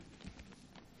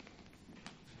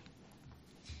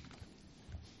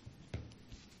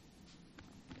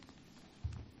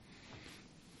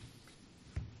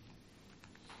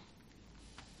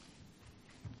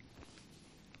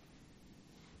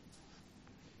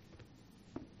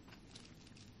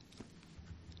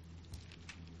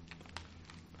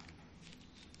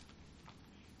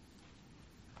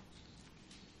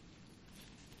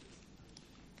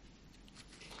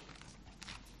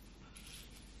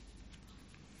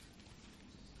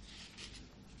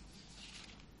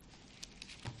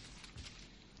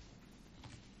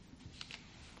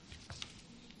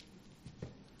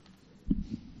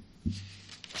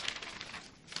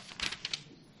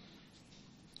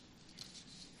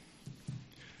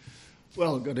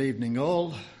Well, good evening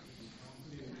all.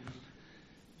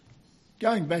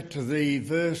 Going back to the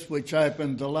verse which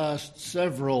opened the last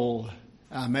several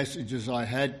messages I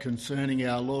had concerning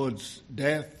our Lord's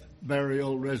death,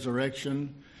 burial,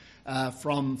 resurrection,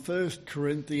 from 1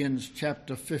 Corinthians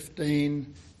chapter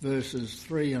 15, verses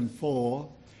 3 and 4,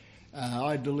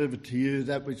 I delivered to you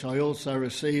that which I also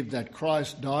received, that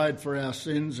Christ died for our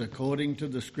sins according to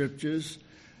the Scriptures,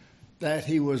 that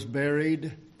he was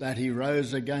buried, that he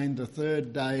rose again the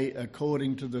third day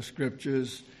according to the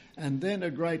Scriptures, and then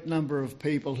a great number of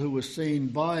people who were seen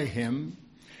by him.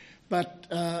 But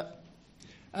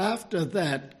after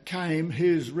that came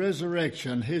his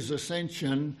resurrection, his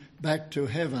ascension back to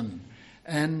heaven.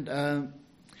 And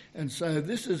so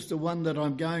this is the one that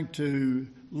I'm going to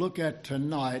look at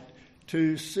tonight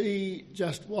to see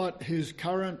just what his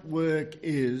current work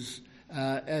is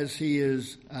as he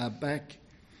is back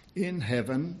in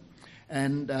heaven.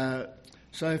 And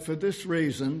so for this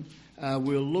reason,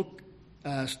 we'll look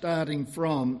starting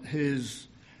from his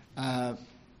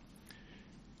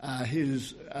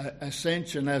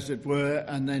ascension, as it were,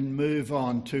 and then move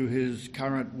on to his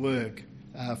current work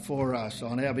for us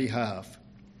on our behalf.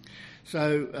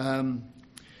 So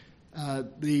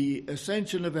the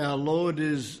ascension of our Lord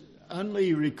is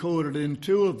only recorded in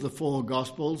two of the four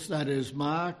Gospels, that is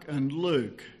Mark and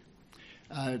Luke.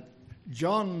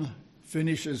 John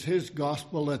finishes his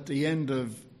Gospel at the end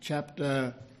of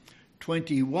chapter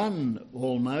 21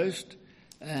 almost,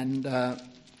 and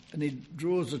he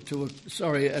draws it to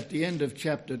at the end of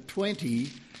chapter 20,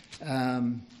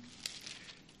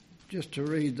 just to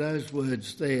read those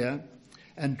words there.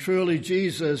 And truly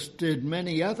Jesus did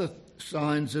many other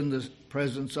signs in the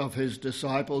presence of his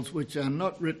disciples, which are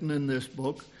not written in this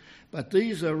book, but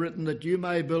these are written that you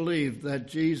may believe that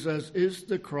Jesus is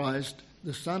the Christ,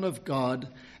 the Son of God,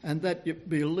 and that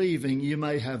believing you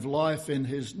may have life in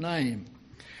his name.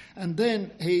 And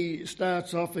then he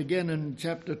starts off again in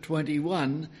chapter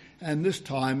 21, and this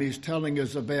time he's telling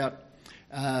us about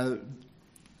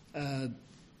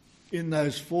in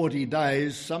those 40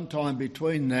 days, sometime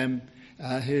between them,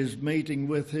 his meeting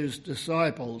with his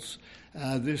disciples.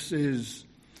 This is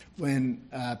when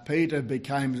Peter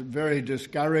became very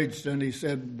discouraged and he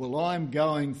said, well, I'm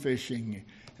going fishing.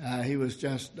 He was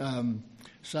just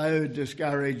so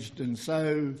discouraged and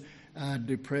so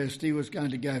depressed. He was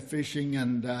going to go fishing,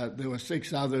 and there were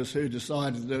 6 others who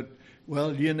decided that,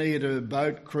 well, you need a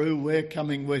boat crew, we're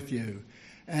coming with you.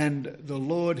 And the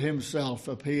Lord himself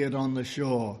appeared on the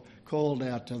shore, called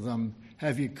out to them,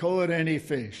 have you caught any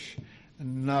fish?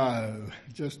 No,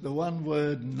 just the one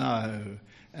word, no.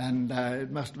 And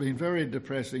it must have been very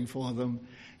depressing for them.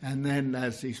 And then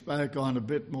as he spoke on a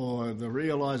bit more, the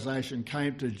realisation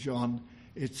came to John,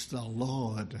 it's the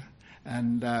Lord.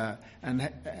 And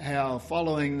how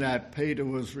following that Peter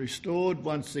was restored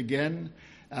once again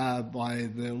by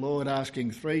the Lord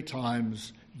asking 3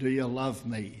 times, do you love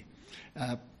me?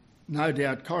 No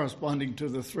doubt corresponding to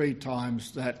the 3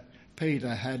 times that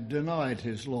Peter had denied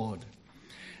his Lord.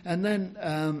 And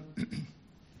then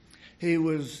he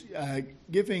was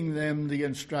giving them the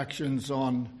instructions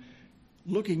on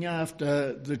looking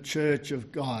after the church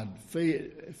of God.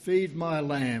 Feed my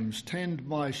lambs, tend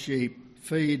my sheep,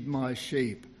 feed my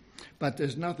sheep. But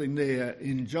there's nothing there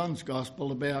in John's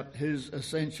Gospel about his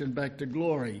ascension back to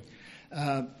glory.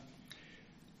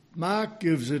 Mark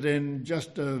gives it in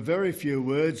just a very few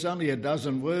words, only a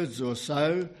dozen words or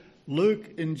so. Luke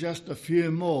in just a few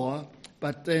more.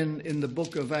 But then in the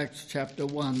book of Acts chapter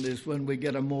 1 is when we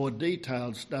get a more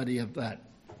detailed study of that.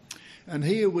 And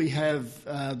here we have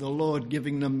the Lord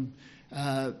giving them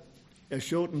a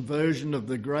shortened version of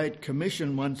the Great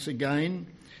Commission once again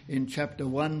in chapter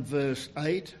 1 verse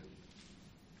 8.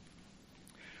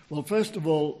 Well, first of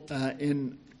all,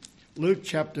 in Luke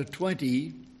chapter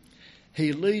 20,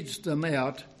 he leads them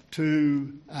out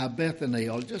to Bethany.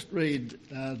 I'll just read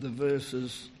the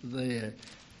verses there.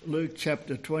 Luke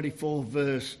chapter 24,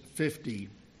 verse 50.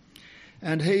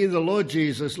 And he, the Lord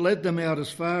Jesus, led them out as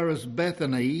far as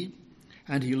Bethany,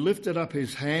 and he lifted up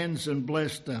his hands and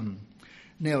blessed them.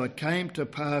 Now it came to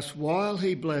pass while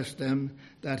he blessed them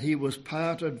that he was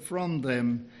parted from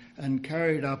them and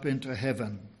carried up into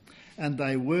heaven. And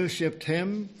they worshipped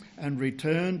him and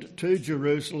returned to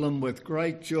Jerusalem with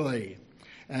great joy,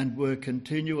 and were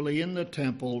continually in the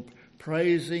temple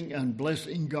praising and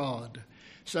blessing God.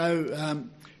 So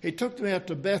he took them out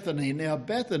to Bethany. Now,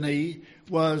 Bethany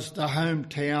was the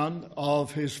hometown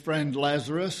of his friend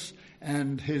Lazarus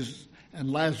and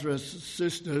Lazarus'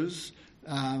 sisters,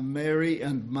 Mary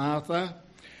and Martha.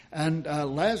 And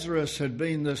Lazarus had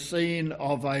been the scene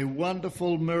of a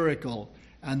wonderful miracle,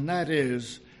 and that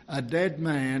is a dead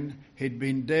man. He'd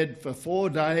been dead for 4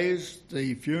 days.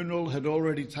 The funeral had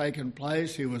already taken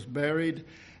place. He was buried.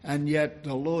 And yet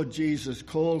the Lord Jesus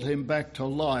called him back to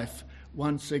life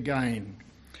once again.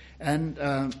 And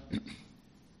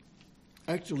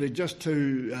actually, just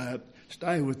to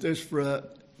stay with this for a...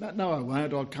 No, I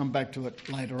won't. I'll come back to it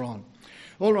later on.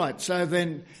 All right, so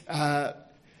then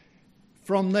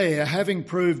from there, having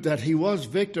proved that he was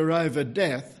victor over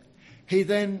death, he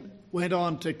then went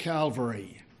on to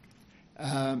Calvary.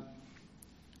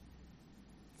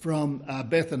 From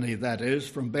Bethany, that is,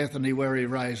 from Bethany where he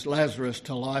raised Lazarus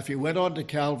to life. He went on to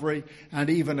Calvary, and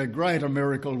even a greater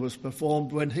miracle was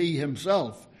performed when he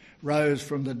himself rose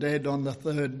from the dead on the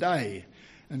 3rd day.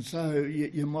 And so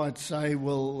you might say,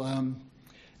 well,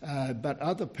 but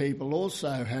other people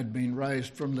also had been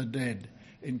raised from the dead,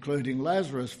 including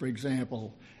Lazarus, for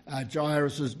example,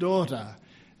 Jairus' daughter,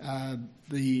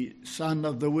 the son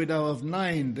of the widow of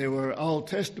Nain. There were Old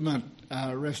Testament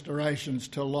restorations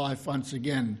to life once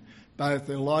again. Both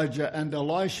Elijah and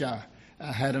Elisha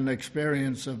had an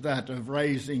experience of that, of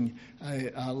raising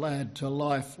a lad to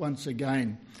life once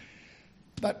again.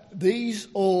 But these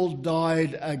all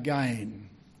died again.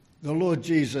 The Lord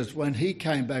Jesus, when he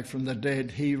came back from the dead,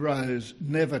 he rose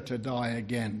never to die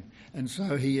again. And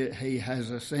so he has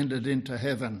ascended into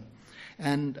heaven.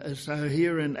 And so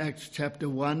here in Acts chapter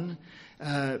 1,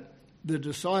 the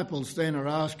disciples then are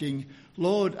asking,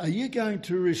 Lord, are you going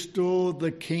to restore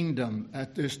the kingdom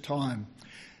at this time?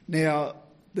 Now,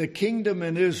 the kingdom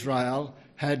in Israel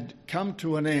had come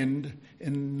to an end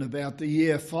in about the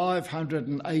year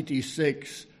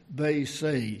 586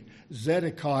 BC,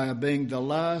 Zedekiah being the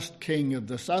last king of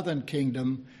the southern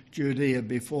kingdom, Judea,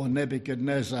 before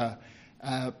Nebuchadnezzar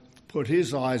put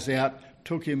his eyes out,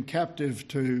 took him captive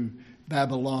to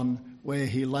Babylon, where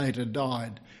he later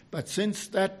died. But since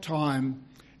that time,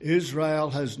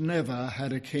 Israel has never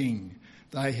had a king.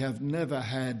 They have never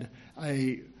had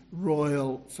a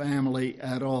royal family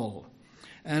at all.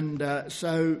 And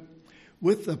so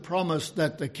with the promise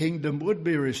that the kingdom would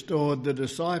be restored, the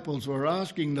disciples were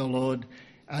asking the Lord,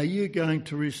 are you going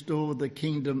to restore the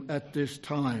kingdom at this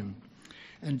time?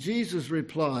 And Jesus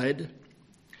replied,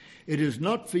 it is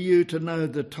not for you to know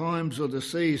the times or the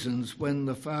seasons when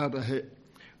the Father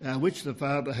which the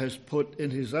Father has put in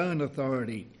his own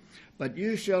authority, but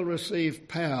you shall receive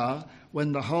power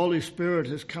when the Holy Spirit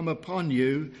has come upon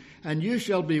you, and you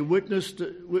shall be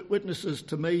witnesses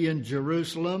to me in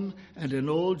Jerusalem and in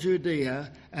all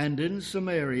Judea and in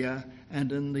Samaria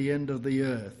and in the end of the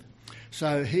earth.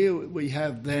 So here we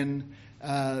have then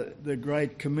the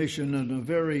Great Commission in a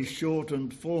very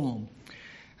shortened form.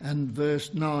 And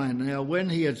verse 9, now when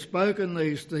he had spoken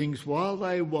these things while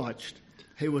they watched,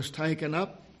 he was taken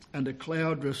up, and a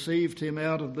cloud received him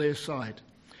out of their sight.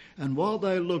 And while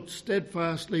they looked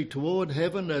steadfastly toward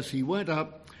heaven as he went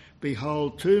up,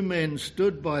 behold, 2 men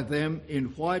stood by them in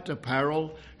white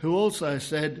apparel, who also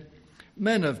said,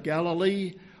 Men of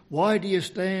Galilee, why do you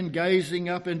stand gazing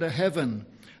up into heaven?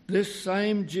 This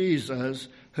same Jesus,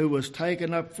 who was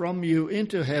taken up from you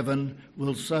into heaven,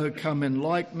 will so come in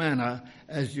like manner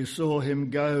as you saw him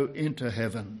go into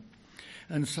heaven.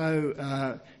 And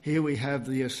so here we have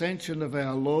the ascension of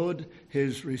our Lord,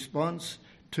 his response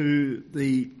to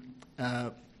the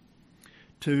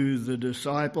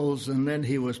disciples, and then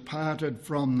he was parted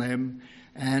from them,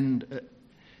 and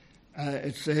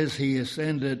it says he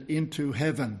ascended into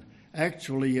heaven.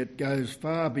 Actually, it goes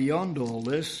far beyond all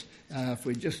this. If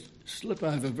we just slip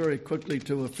over very quickly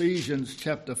to Ephesians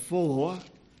chapter 4.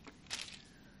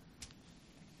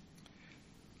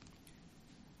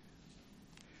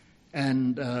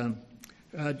 And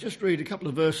just read a couple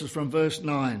of verses from verse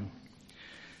 9.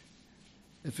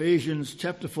 Ephesians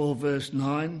chapter 4, verse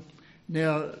 9.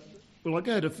 Now, well, I'll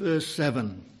go to verse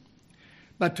 7.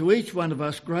 But to each one of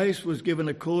us grace was given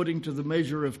according to the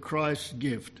measure of Christ's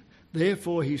gift.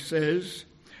 Therefore, he says,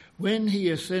 when he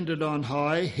ascended on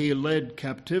high, he led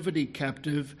captivity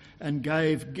captive and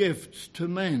gave gifts to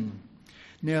men.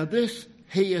 Now this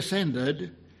he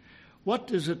ascended, what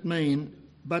does it mean?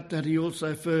 But that he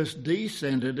also first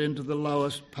descended into the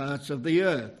lowest parts of the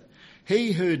earth.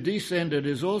 He who descended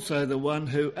is also the one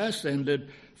who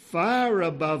ascended far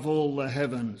above all the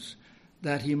heavens,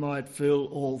 that he might fill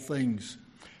all things.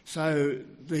 So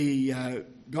the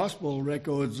gospel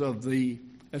records of the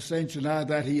ascension are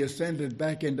that he ascended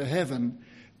back into heaven,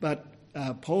 but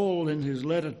Paul in his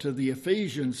letter to the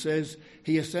Ephesians says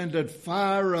he ascended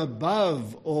far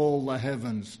above all the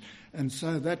heavens. And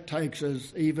so that takes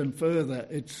us even further.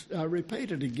 It's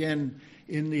repeated again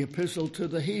in the epistle to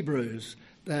the Hebrews,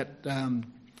 that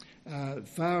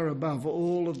far above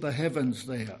all of the heavens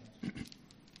there.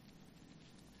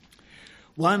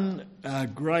 One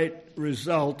great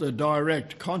result, a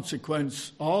direct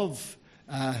consequence of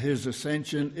his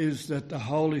ascension, is that the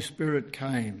Holy Spirit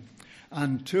came.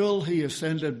 Until he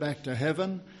ascended back to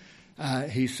heaven,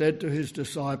 he said to his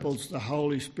disciples, the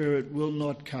Holy Spirit will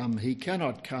not come. He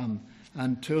cannot come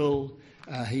until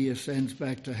he ascends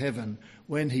back to heaven.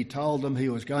 When he told them he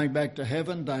was going back to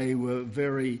heaven, they were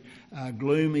very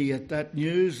gloomy at that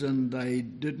news, and they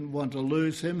didn't want to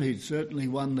lose him. He'd certainly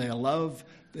won their love,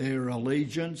 their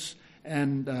allegiance,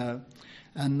 and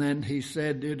then he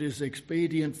said, it is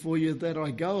expedient for you that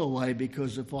I go away,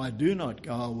 because if I do not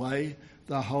go away,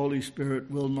 the Holy Spirit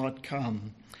will not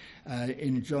come.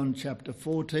 In John chapter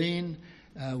 14,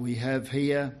 we have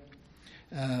here,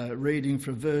 reading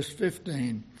from verse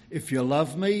 15, if you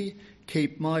love me,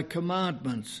 keep my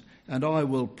commandments, and I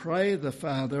will pray the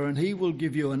Father, and he will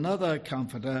give you another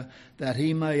comforter, that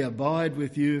he may abide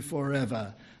with you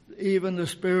forever. Even the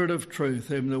Spirit of truth,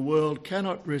 whom the world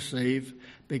cannot receive,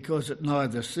 because it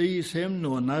neither sees him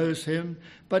nor knows him,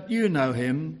 but you know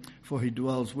him, for he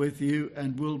dwells with you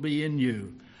and will be in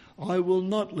you. I will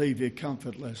not leave you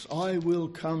comfortless. I will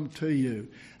come to you.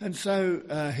 And so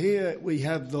here we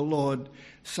have the Lord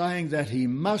saying that he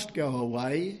must go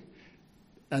away,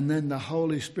 and then the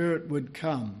Holy Spirit would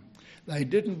come. They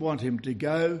didn't want him to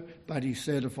go, but he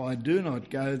said, if I do not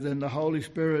go, then the Holy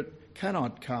Spirit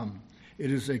cannot come.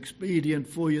 It is expedient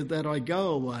for you that I go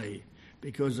away,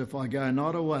 because if I go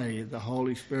not away, the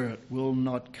Holy Spirit will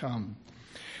not come.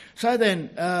 So then,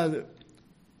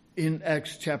 in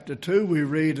Acts chapter 2, we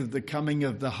read of the coming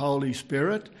of the Holy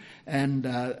Spirit, and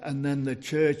then the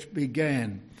church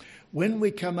began. When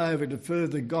we come over to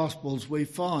further Gospels, we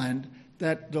find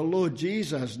that the Lord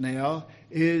Jesus now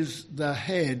is the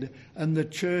head and the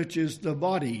church is the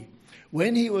body.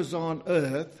 When he was on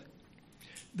earth,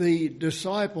 the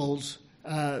disciples,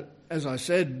 as I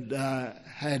said,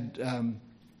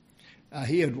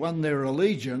 he had won their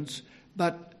allegiance,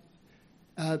 but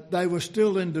they were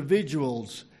still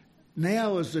individuals.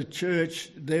 Now as a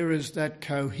church, there is that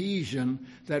cohesion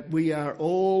that we are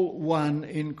all one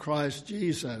in Christ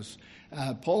Jesus.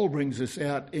 Paul brings this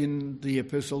out in the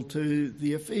epistle to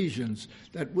the Ephesians,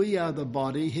 that we are the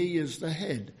body, he is the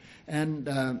head.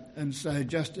 And so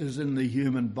just as in the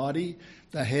human body,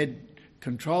 the head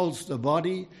controls the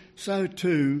body, so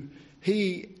too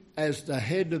he, as the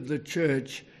head of the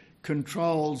church,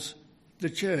 controls the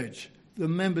church, the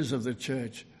members of the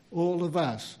church, all of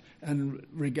us. And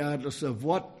regardless of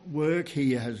what work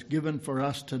he has given for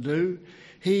us to do,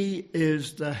 he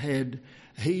is the head.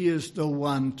 He is the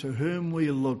one to whom we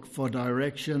look for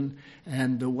direction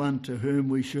and the one to whom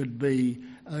we should be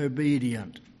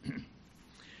obedient.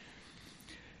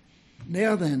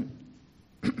 Now then,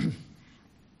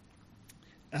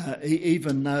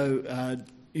 even though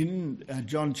in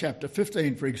John chapter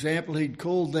 15, for example, he'd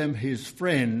called them his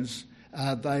friends,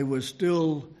 they were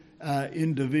still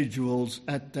individuals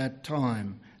at that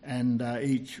time, and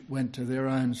each went to their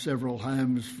own several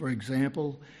homes, for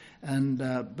example.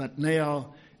 But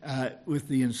now, with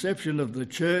the inception of the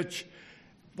church,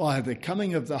 by the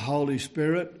coming of the Holy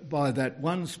Spirit, by that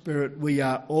one Spirit, we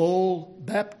are all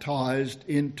baptised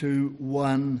into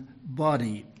one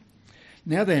body.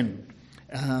 Now then,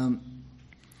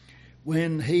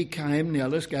 when he came, now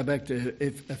let's go back to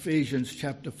Ephesians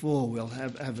chapter 4. We'll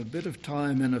have a bit of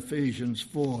time in Ephesians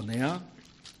 4 now.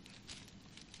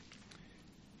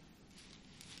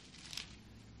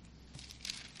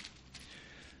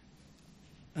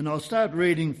 And I'll start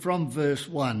reading from verse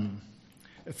 1.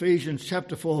 Ephesians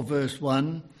chapter 4, verse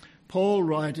 1. Paul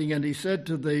writing, and he said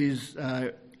to these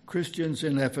Christians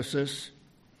in Ephesus,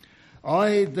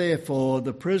 I, therefore,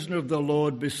 the prisoner of the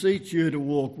Lord, beseech you to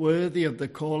walk worthy of the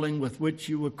calling with which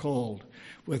you were called,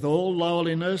 with all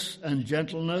lowliness and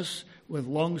gentleness, with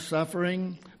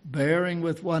long-suffering, bearing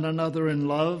with one another in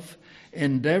love,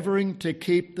 endeavouring to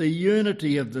keep the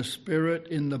unity of the Spirit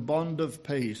in the bond of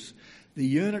peace. The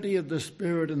unity of the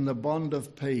Spirit in the bond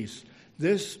of peace.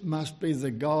 This must be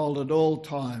the goal at all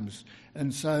times.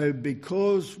 And so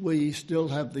because we still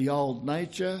have the old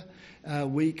nature,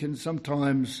 we can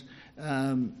sometimes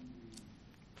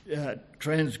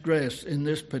transgress in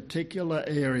this particular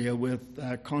area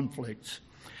with conflicts.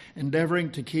 Endeavouring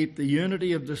to keep the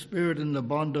unity of the Spirit in the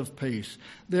bond of peace.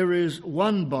 There is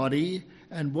one body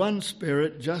and one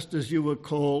Spirit, just as you were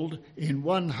called, in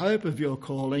one hope of your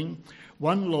calling,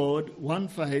 one Lord, one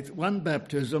faith, one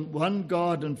baptism, one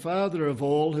God and Father of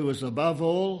all, who is above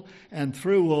all and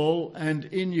through all and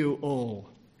in you all.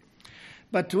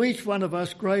 But to each one of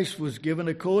us grace was given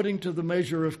according to the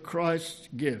measure of Christ's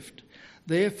gift.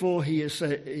 Therefore he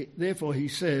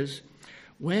says,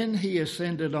 when he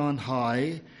ascended on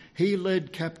high, He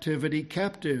led captivity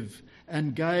captive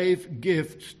and gave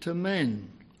gifts to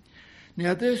men.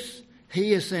 Now this,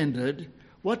 he ascended,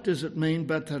 what does it mean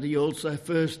but that he also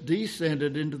first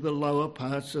descended into the lower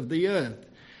parts of the earth?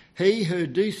 He who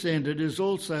descended is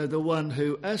also the one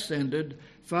who ascended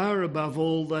far above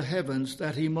all the heavens,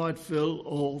 that he might fill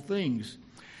all things.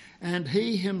 And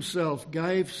he himself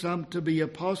gave some to be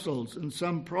apostles, and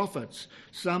some prophets,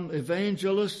 some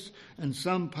evangelists, and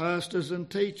some pastors and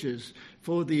teachers,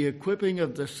 for the equipping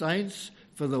of the saints,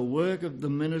 for the work of the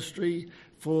ministry,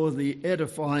 for the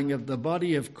edifying of the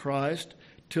body of Christ,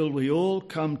 till we all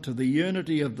come to the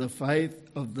unity of the faith,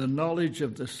 of the knowledge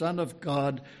of the Son of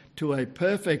God, to a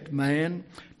perfect man,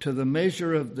 to the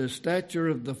measure of the stature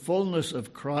of the fullness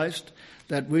of Christ,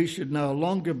 that we should no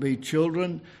longer be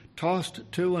children, tossed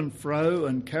to and fro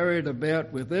and carried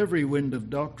about with every wind of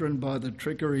doctrine by the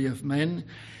trickery of men,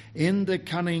 in the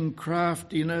cunning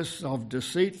craftiness of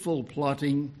deceitful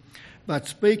plotting, but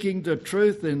speaking the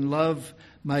truth in love,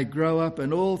 may grow up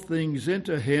in all things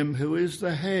into him who is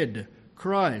the head,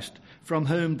 Christ, from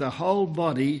whom the whole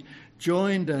body,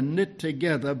 joined and knit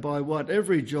together by what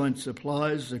every joint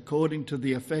supplies, according to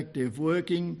the effective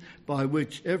working by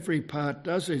which every part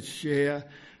does its share,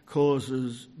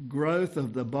 causes growth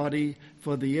of the body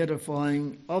for the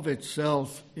edifying of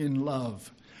itself in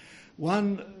love.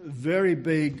 One very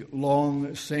big,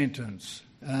 long sentence.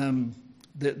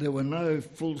 There were no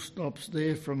full stops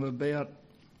there from about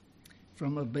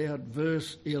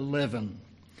verse 11.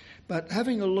 But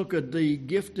having a look at the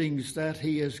giftings that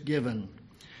he has given,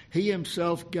 he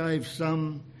himself gave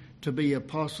some to be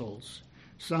apostles,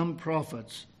 some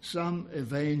prophets, some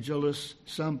evangelists,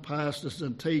 some pastors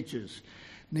and teachers.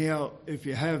 Now, if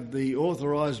you have the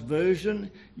authorised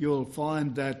version, you'll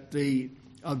find that the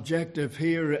objective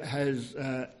here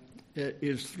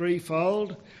is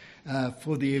threefold: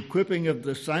 for the equipping of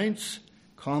the saints,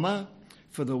 comma,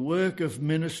 for the work of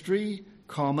ministry,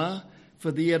 comma,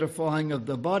 for the edifying of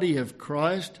the body of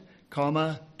Christ,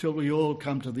 comma, till we all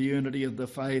come to the unity of the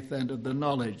faith and of the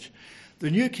knowledge.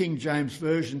 The New King James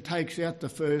Version takes out the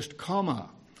first comma.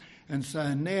 And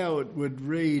so now it would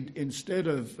read, instead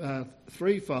of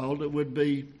threefold, it would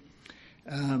be,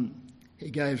 he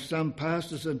gave some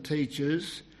pastors and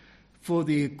teachers for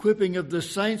the equipping of the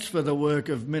saints for the work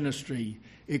of ministry,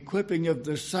 equipping of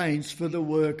the saints for the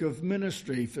work of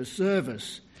ministry, for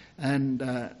service, and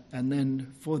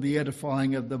then for the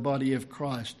edifying of the body of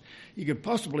Christ. You could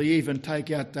possibly even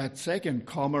take out that second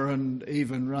comma and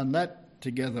even run that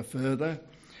together further.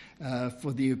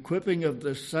 For the equipping of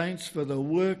the saints for the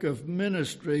work of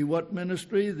ministry. What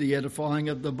ministry? The edifying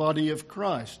of the body of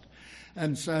Christ.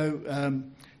 And so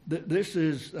this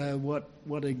is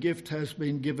what a gift has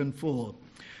been given for.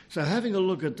 So having a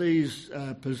look at these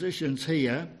positions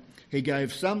here, he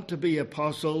gave some to be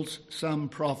apostles, some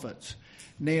prophets.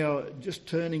 Now, just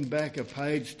turning back a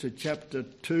page to chapter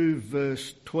 2,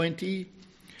 verse 20,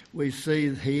 we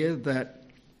see here that...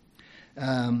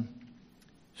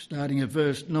 starting at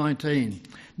verse 19.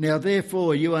 Now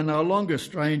therefore you are no longer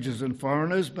strangers and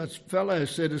foreigners, but fellow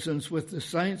citizens with the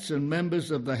saints and members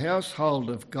of the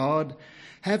household of God,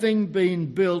 having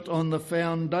been built on the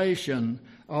foundation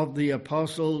of the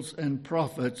apostles and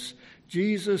prophets,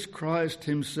 Jesus Christ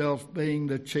himself being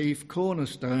the chief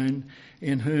cornerstone,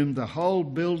 in whom the whole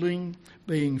building,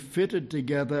 being fitted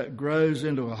together, grows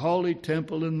into a holy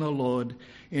temple in the Lord,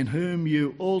 in whom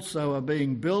you also are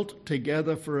being built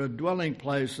together for a dwelling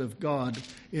place of God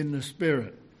in the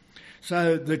Spirit.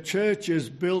 So the church is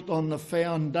built on the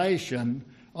foundation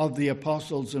of the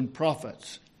apostles and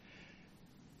prophets.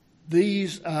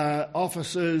 These are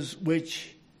officers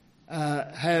which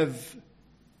have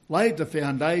laid the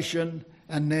foundation,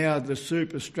 and now the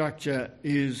superstructure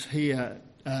is here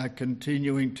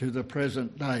continuing to the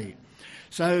present day.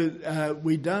 So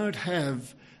we don't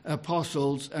have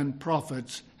apostles and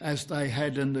prophets as they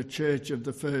had in the church of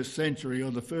the first century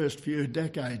or the first few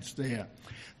decades there.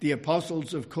 The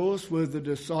apostles, of course, were the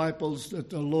disciples that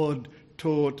the Lord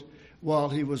taught while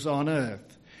he was on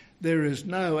earth. There is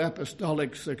no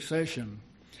apostolic succession.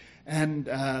 And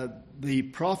the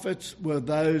prophets were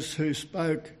those who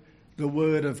spoke the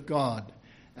word of God.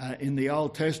 In the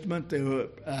Old Testament, there were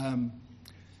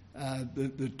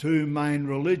the two main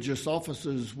religious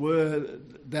offices were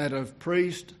that of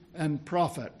priest and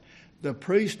prophet. The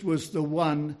priest was the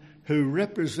one who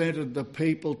represented the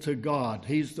people to God.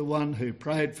 He's the one who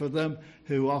prayed for them,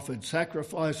 who offered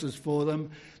sacrifices for them.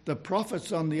 The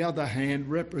prophets, on the other hand,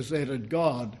 represented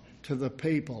God to the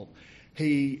people.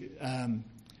 He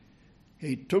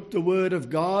took the word of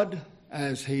God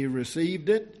as he received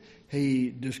it. He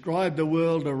described the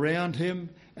world around him,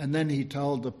 and then he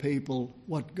told the people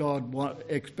what God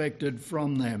expected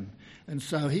from them. And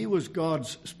so he was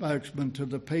God's spokesman to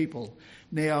the people.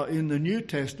 Now, in the New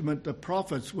Testament, the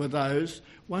prophets were those,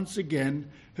 once again,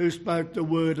 who spoke the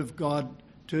word of God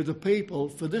to the people.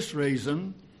 For this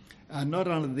reason, not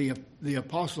only the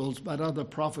apostles, but other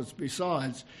prophets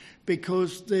besides,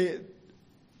 because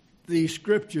the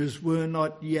scriptures were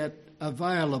not yet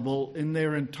available in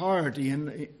their entirety.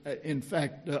 And in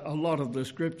fact, a lot of the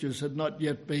scriptures had not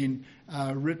yet been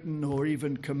written or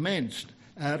even commenced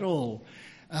at all.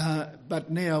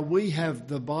 But now we have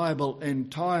the Bible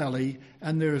entirely,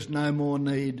 and there is no more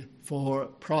need for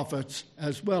prophets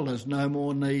as well as no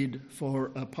more need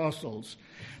for apostles.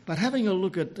 But having a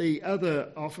look at the other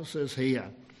offices here,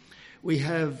 we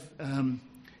have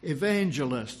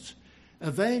evangelists.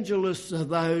 Evangelists are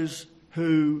those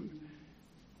who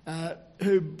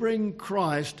bring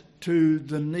Christ to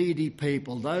the needy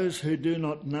people, those who do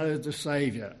not know the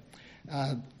Saviour.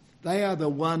 They are the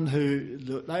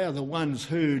ones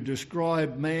who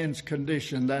describe man's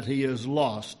condition, that he is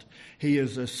lost. He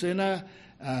is a sinner.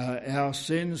 Our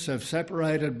sins have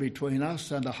separated between us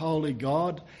and a holy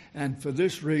God, and for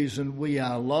this reason we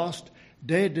are lost,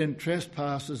 dead in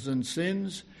trespasses and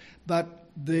sins. But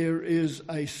there is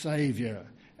a Saviour,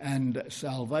 and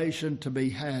salvation to be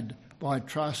had by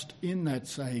trust in that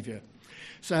Saviour.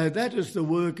 So that is the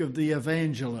work of the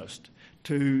evangelist,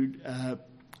 to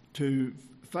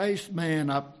face man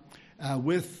up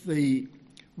with the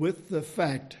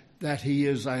fact that he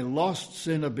is a lost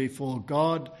sinner before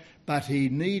God, but he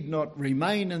need not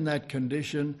remain in that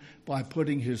condition. By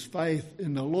putting his faith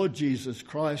in the Lord Jesus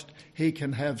Christ, he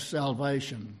can have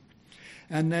salvation.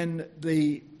 And then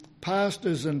the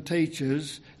pastors and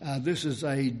teachers, this is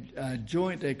a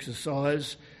joint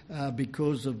exercise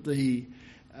because of the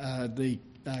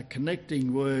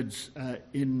connecting words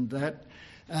in that.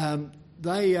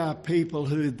 They are people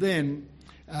who then,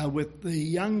 with the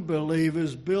young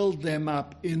believers, build them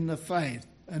up in the faith.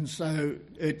 And so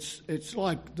it's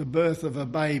like the birth of a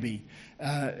baby.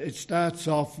 It starts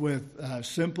off with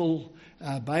simple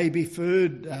baby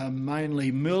food,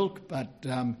 mainly milk, but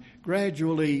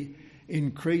gradually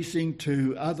increasing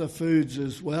to other foods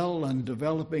as well and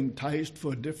developing taste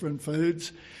for different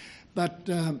foods. But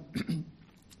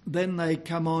then they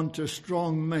come on to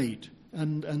strong meat.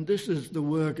 And this is the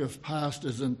work of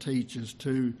pastors and teachers,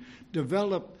 to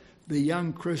develop the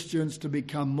young Christians to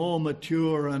become more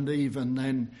mature and even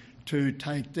then to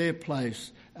take their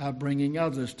place, bringing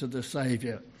others to the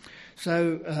Saviour.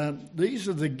 So these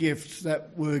are the gifts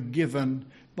that were given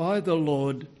by the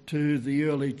Lord to the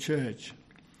early church.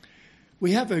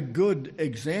 We have a good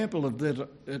example of that,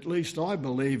 at least I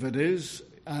believe it is,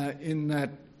 in that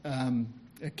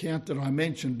account that I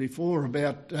mentioned before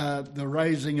about the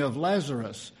raising of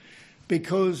Lazarus,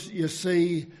 because you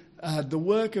see the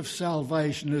work of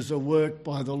salvation is a work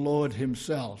by the Lord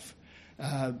himself.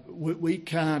 We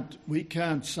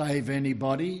can't save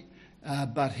anybody,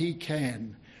 but he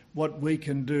can. What we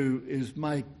can do is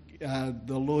make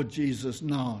the Lord Jesus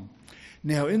known.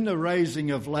 Now, in the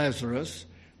raising of Lazarus,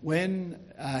 when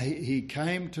he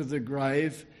came to the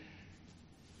grave,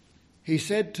 he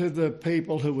said to the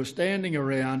people who were standing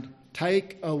around,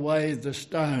 "Take away the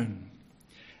stone."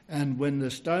 And when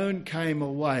the stone came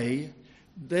away,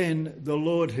 then the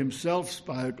Lord himself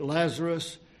spoke,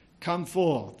 "Lazarus, come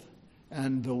forth."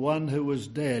 And the one who was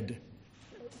dead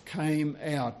came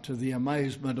out, to the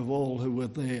amazement of all who were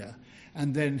there.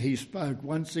 And then he spoke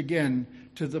once again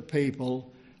to the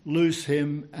people, "Loose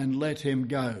him and let him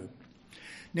go."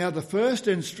 Now, the first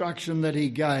instruction that he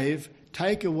gave,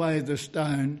 "Take away the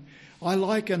stone," I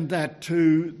liken that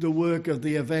to the work of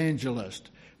the evangelist,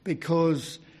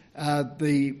 because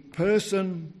the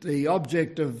person, the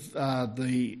object of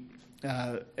the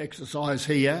exercise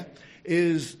here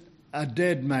is a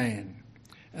dead man.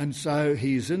 And so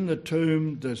he's in the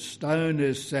tomb, the stone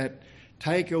is set,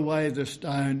 take away the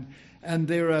stone, and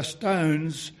there are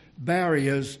stones,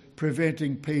 barriers,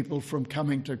 preventing people from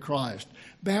coming to Christ.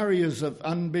 Barriers of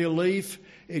unbelief,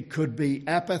 it could be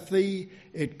apathy,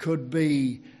 it could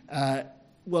be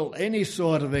any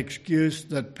sort of excuse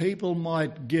that people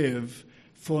might give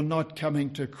for not coming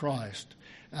to Christ.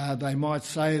 They might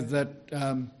say that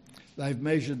they've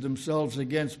measured themselves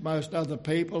against most other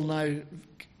people and they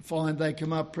find they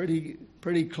come up pretty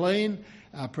clean,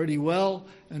 pretty well,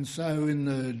 and so in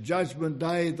the judgment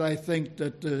day they think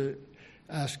that the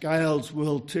scales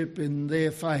will tip in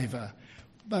their favour.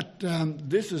 But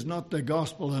this is not the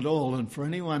gospel at all, and for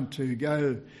anyone to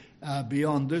go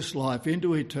beyond this life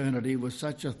into eternity with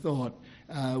such a thought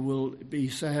will be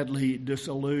sadly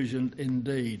disillusioned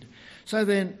indeed. So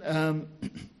then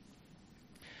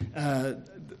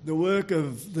The work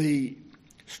of the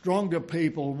stronger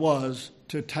people was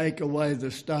to take away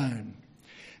the stone.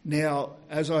 Now,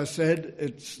 as I said,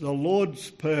 it's the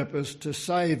Lord's purpose to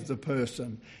save the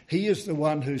person. He is the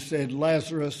one who said,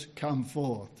 "Lazarus, come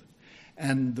forth."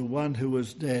 And the one who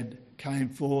was dead came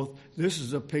forth. This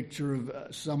is a picture of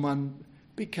someone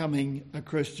becoming a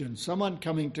Christian, someone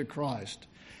coming to Christ.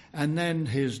 And then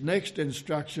his next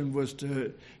instruction was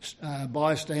to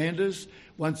bystanders,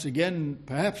 once again,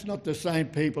 perhaps not the same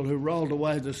people who rolled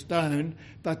away the stone,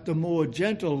 but the more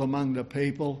gentle among the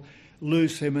people,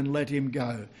 loose him and let him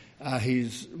go.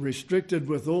 He's restricted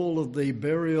with all of the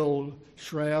burial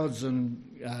shrouds and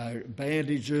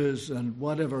bandages and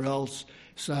whatever else.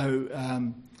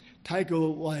 So take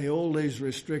away all these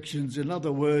restrictions. In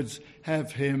other words,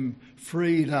 have him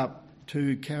freed up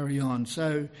to carry on.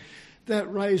 So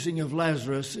that raising of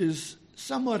Lazarus is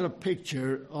somewhat a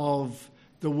picture of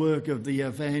the work of the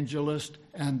evangelist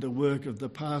and the work of the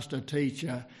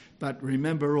pastor-teacher. But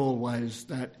remember always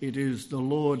that it is the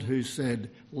Lord who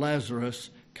said, "Lazarus,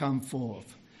 come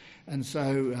forth." And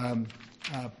so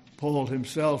Paul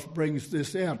himself brings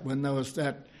this out when there was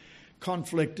that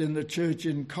conflict in the church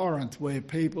in Corinth where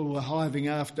people were hiving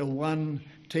after one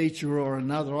teacher or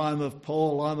another. I'm of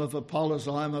Paul, I'm of Apollos,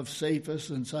 I'm of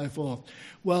Cephas, and so forth.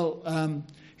 Well,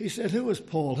 he said, who is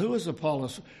Paul? Who is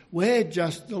Apollos? We're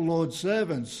just the Lord's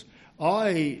servants.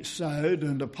 I sowed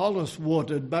and Apollos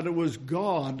watered, but it was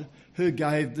God who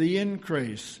gave the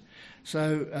increase.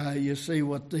 So you see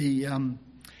what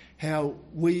how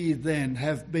we then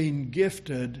have been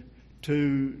gifted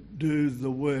to do the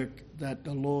work that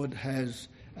the Lord has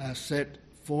set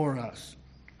for us.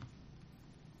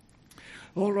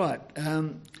 All right,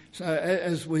 so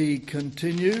as we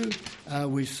continue,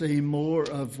 we see more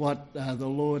of what the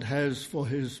Lord has for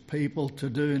his people to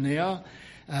do now,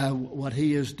 what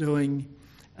he is doing,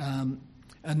 and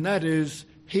that is,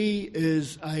 he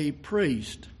is a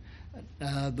priest.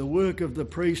 The work of the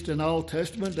priest in Old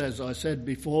Testament, as I said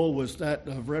before, was that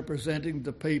of representing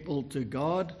the people to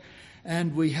God.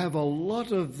 And we have a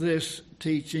lot of this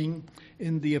teaching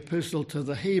in the Epistle to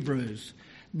the Hebrews.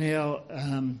 Now,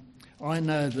 I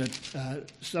know that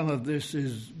some of this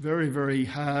is very, very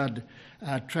hard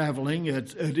travelling.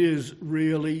 It is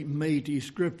really meaty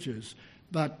scriptures,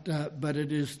 but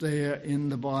it is there in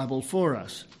the Bible for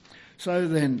us. So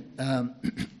then,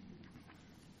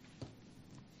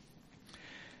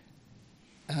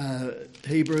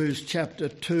 Hebrews chapter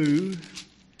 2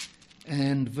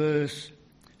 and verse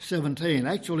 17.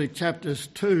 Actually, chapters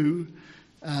 2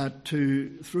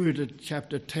 through to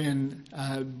chapter 10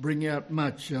 bring out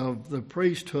much of the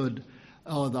priesthood,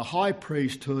 or the high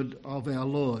priesthood of our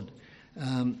Lord.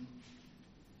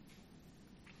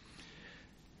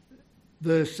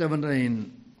 Verse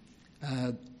 17,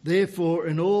 therefore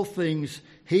in all things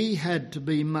he had to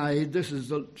be made, this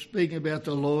is speaking about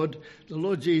the Lord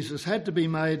Jesus had to be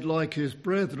made like his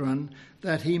brethren,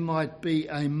 that he might be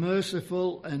a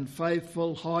merciful and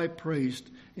faithful high priest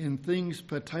in things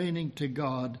pertaining to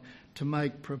God, to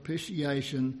make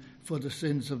propitiation for the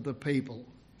sins of the people.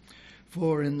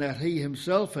 For in that he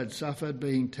himself had suffered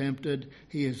being tempted,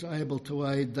 he is able to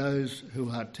aid those who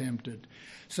are tempted.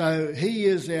 So he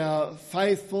is our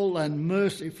faithful and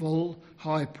merciful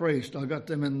high priest. I got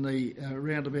them in the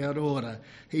roundabout order.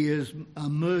 He is a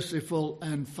merciful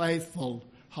and faithful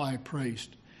high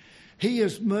priest. He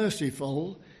is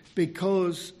merciful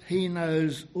because he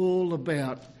knows all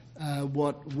about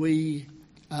what we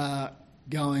are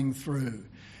going through.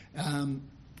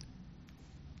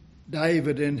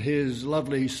 David, in his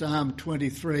lovely Psalm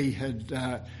 23,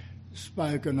 had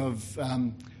spoken of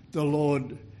the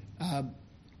Lord,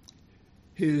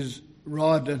 his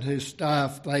rod and his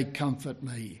staff, they comfort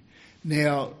me.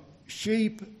 Now,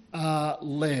 sheep are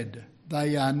led,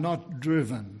 they are not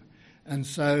driven. And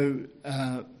so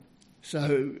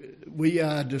we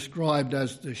are described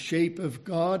as the sheep of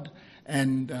God,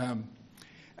 and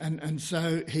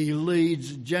so he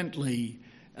leads gently.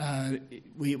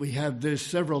 We have this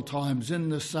several times in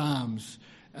the Psalms,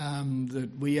 that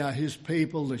we are his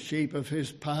people, the sheep of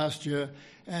his pasture,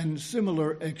 and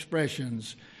similar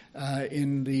expressions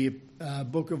in the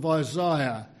book of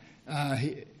Isaiah.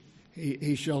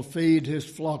 He shall feed his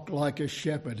flock like a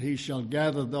shepherd. He shall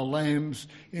gather the lambs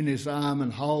in his arm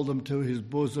and hold them to his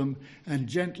bosom, and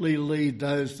gently lead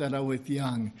those that are with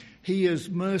young. He is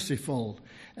merciful,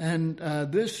 and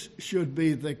this should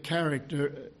be the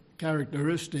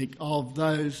characteristic of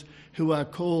those who are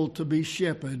called to be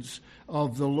shepherds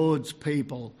of the Lord's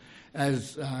people,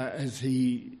 as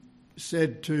he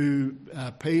said to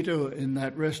Peter in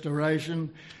that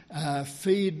restoration,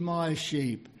 feed my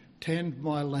sheep, tend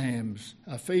my lambs,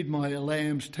 feed my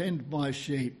lambs, tend my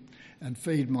sheep, and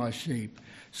feed my sheep.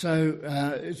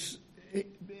 So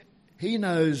he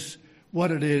knows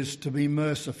what it is to be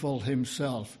merciful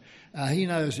himself. He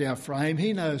knows our frame.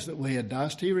 He knows that we are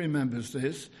dust. He remembers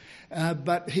this.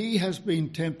 But he has been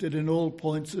tempted in all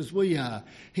points as we are.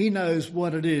 He knows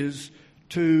what it is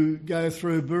to go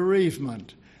through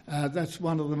bereavement. That's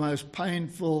one of the most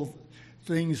painful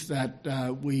things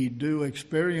that we do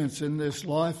experience in this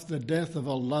life, the death of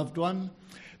a loved one.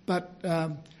 But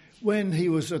when he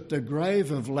was at the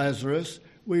grave of Lazarus,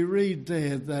 we read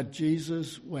there that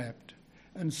Jesus wept.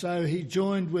 And so he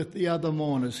joined with the other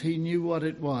mourners. He knew what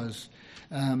it was.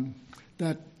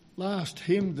 That last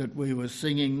hymn that we were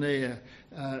singing there,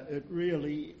 it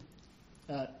really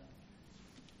had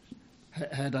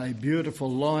a beautiful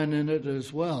line in it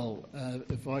as well.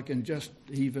 If I can just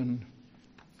even...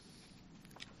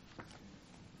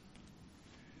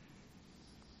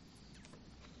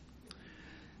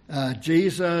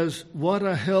 Jesus, what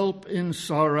a help in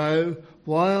sorrow,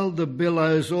 while the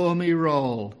billows o'er me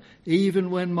roll. Even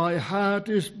when my heart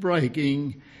is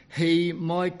breaking, he,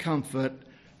 my comfort,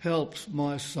 helps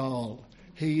my soul.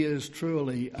 He is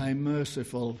truly a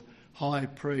merciful high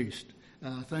priest.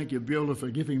 Thank you, Beulah, for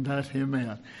giving that hymn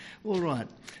out. All right.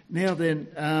 Now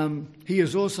then, he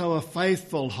is also a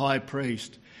faithful high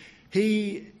priest.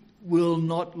 He will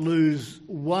not lose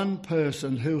one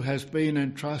person who has been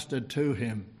entrusted to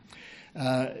him.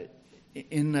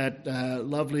 In that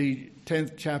lovely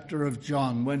 10th chapter of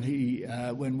John,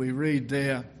 when we read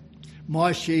there,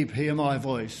 my sheep hear my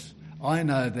voice. I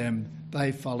know them,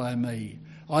 they follow me.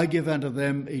 I give unto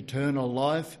them eternal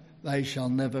life, they shall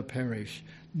never perish,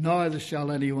 neither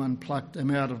shall anyone pluck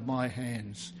them out of my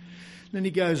hands. Then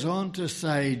he goes on to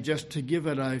say, just to give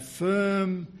it a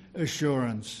firm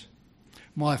assurance,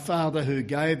 my Father who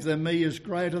gave them me is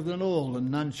greater than all,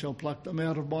 and none shall pluck them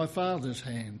out of my Father's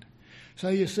hand. So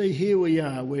you see, here we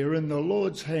are. We're in the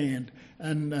Lord's hand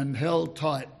and held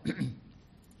tight.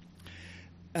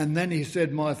 And then he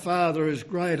said, my Father is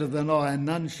greater than I, and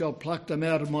none shall pluck them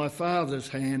out of my Father's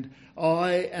hand.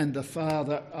 I and the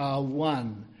Father are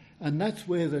one. And that's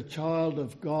where the child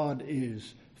of God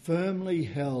is, firmly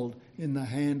held in the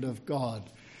hand of God.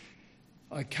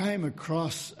 I came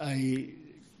across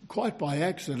quite by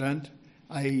accident,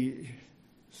 a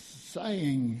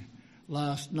saying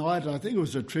last night. I think it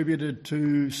was attributed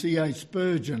to C.H.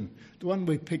 Spurgeon, the one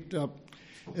we picked up.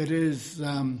 It is,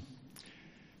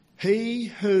 he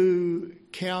who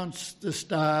counts the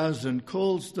stars and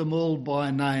calls them all by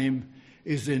name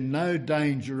is in no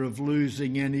danger of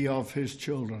losing any of his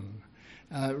children,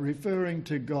 referring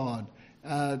to God.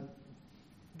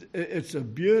 It's a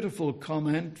beautiful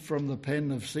comment from the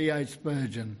pen of C.H.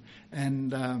 Spurgeon,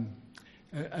 and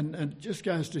it just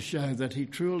goes to show that he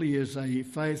truly is a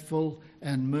faithful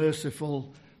and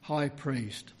merciful high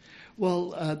priest.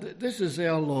 Well, this is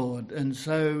our Lord, and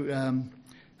so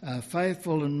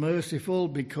faithful and merciful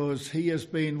because he has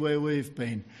been where we've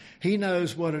been. He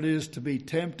knows what it is to be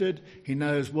tempted. He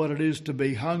knows what it is to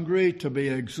be hungry, to be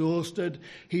exhausted.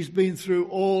 He's been through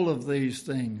all of these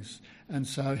things, and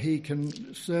so he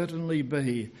can certainly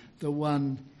be the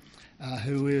one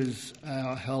who is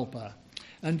our helper.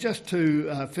 And just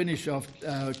to finish off,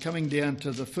 coming down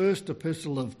to the first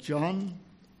epistle of John,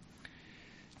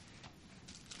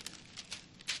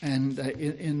 and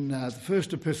in the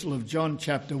first epistle of John,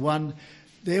 chapter 1,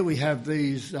 there we have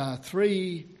these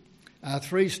three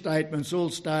statements, all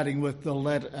starting with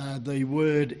the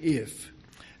word if,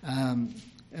 and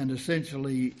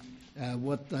essentially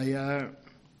what they are.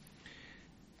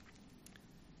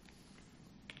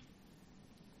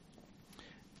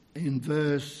 In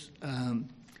verse,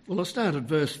 I'll start at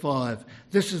verse 5.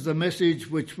 This is the message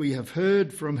which we have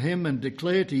heard from him and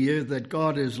declare to you, that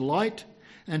God is light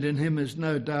and in him is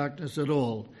no darkness at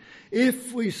all.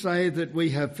 If we say that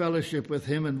we have fellowship with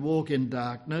him and walk in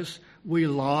darkness, we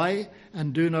lie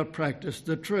and do not practice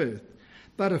the truth.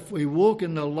 But if we walk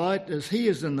in the light as he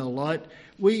is in the light,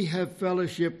 we have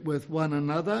fellowship with one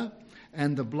another,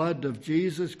 and the blood of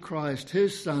Jesus Christ,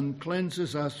 his Son,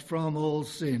 cleanses us from all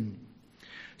sin.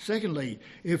 Secondly,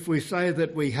 if we say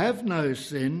that we have no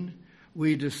sin,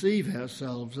 we deceive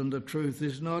ourselves and the truth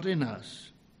is not in us.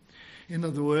 In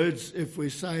other words, if we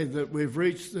say that we've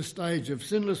reached the stage of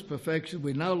sinless perfection,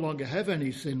 we no longer have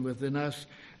any sin within us,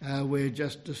 we're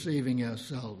just deceiving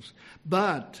ourselves.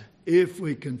 But if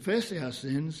we confess our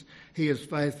sins, he is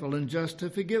faithful and just to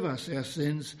forgive us our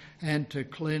sins and to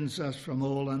cleanse us from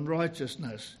all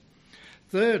unrighteousness.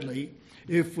 Thirdly,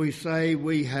 if we say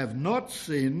we have not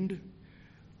sinned,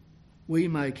 we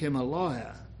make him a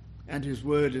liar, and his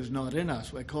word is not in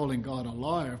us. We're calling God a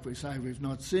liar if we say we've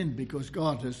not sinned, because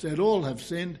God has said all have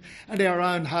sinned, and our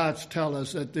own hearts tell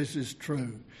us that this is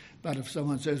true. But if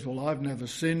someone says, well, I've never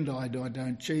sinned, I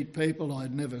don't cheat people,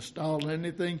 I've never stolen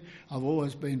anything, I've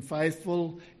always been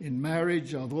faithful in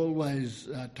marriage, I've always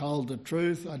told the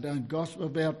truth, I don't gossip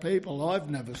about people,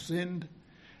 I've never sinned,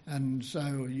 and so,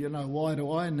 why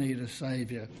do I need a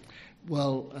saviour?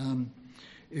 Well,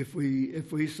 if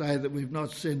we say that we've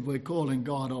not sinned, we're calling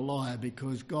God a liar,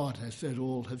 because God has said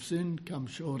all have sinned, come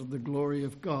short of the glory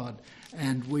of God.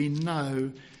 And we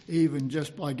know, even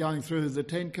just by going through the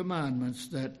Ten Commandments,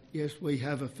 that yes, we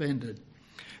have offended.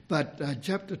 But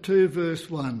chapter 2, verse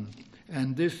 1,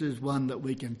 and this is one that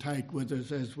we can take with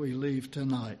us as we leave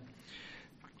tonight.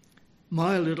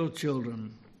 My little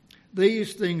children,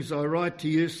 these things I write to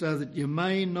you so that you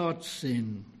may not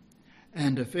sin.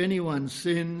 And if anyone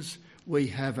sins, we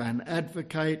have an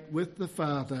advocate with the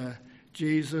Father,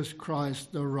 Jesus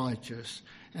Christ the righteous,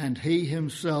 and he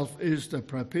himself is the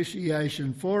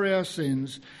propitiation for our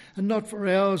sins, and not for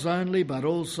ours only, but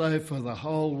also for the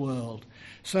whole world.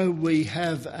 So we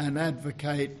have an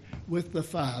advocate with the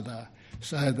Father,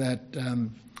 so that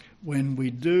when we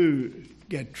do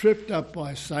get tripped up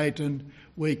by Satan,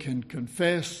 we can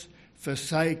confess,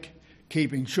 forsake,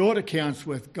 keeping short accounts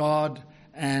with God,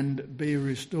 and be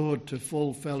restored to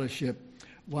full fellowship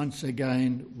once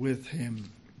again with him.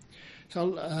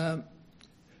 So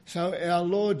our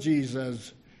Lord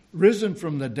Jesus, risen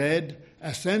from the dead,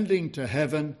 ascending to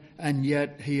heaven, and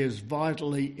yet he is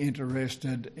vitally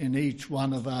interested in each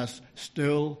one of us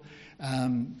still.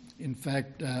 In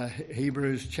fact,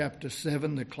 Hebrews chapter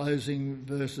 7, the closing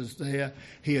verses there,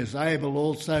 he is able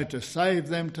also to save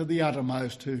them to the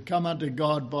uttermost who come unto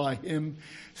God by him,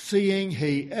 seeing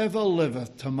he ever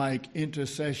liveth to make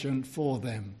intercession for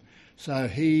them. So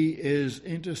he is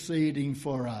interceding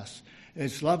for us.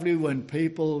 It's lovely when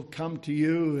people come to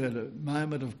you at a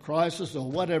moment of crisis or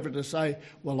whatever to say,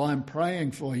 well, I'm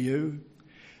praying for you.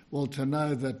 Well, to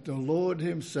know that the Lord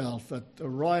himself, at the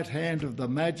right hand of the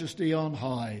Majesty on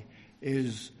high,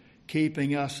 is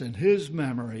keeping us in his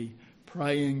memory,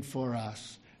 praying for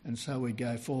us. And so we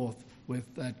go forth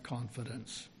with that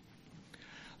confidence.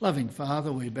 Loving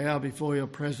Father, we bow before your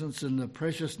presence in the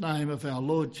precious name of our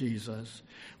Lord Jesus.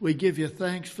 We give you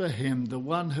thanks for him, the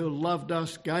one who loved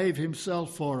us, gave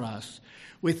himself for us.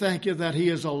 We thank you that he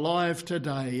is alive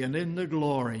today and in the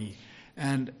glory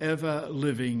and ever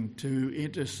living to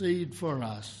intercede for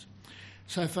us.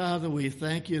 So, Father, we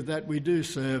thank you that we do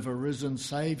serve a risen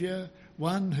Saviour,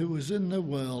 one who is in the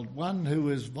world, one who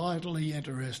is vitally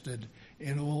interested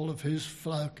in all of his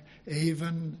flock,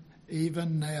 even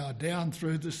now, down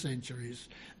through the centuries.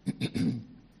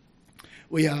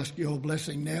 We ask your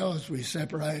blessing now as we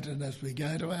separate and as we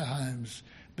go to our homes.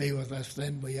 Be with us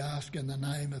then, we ask, in the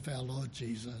name of our Lord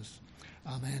Jesus.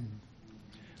 Amen.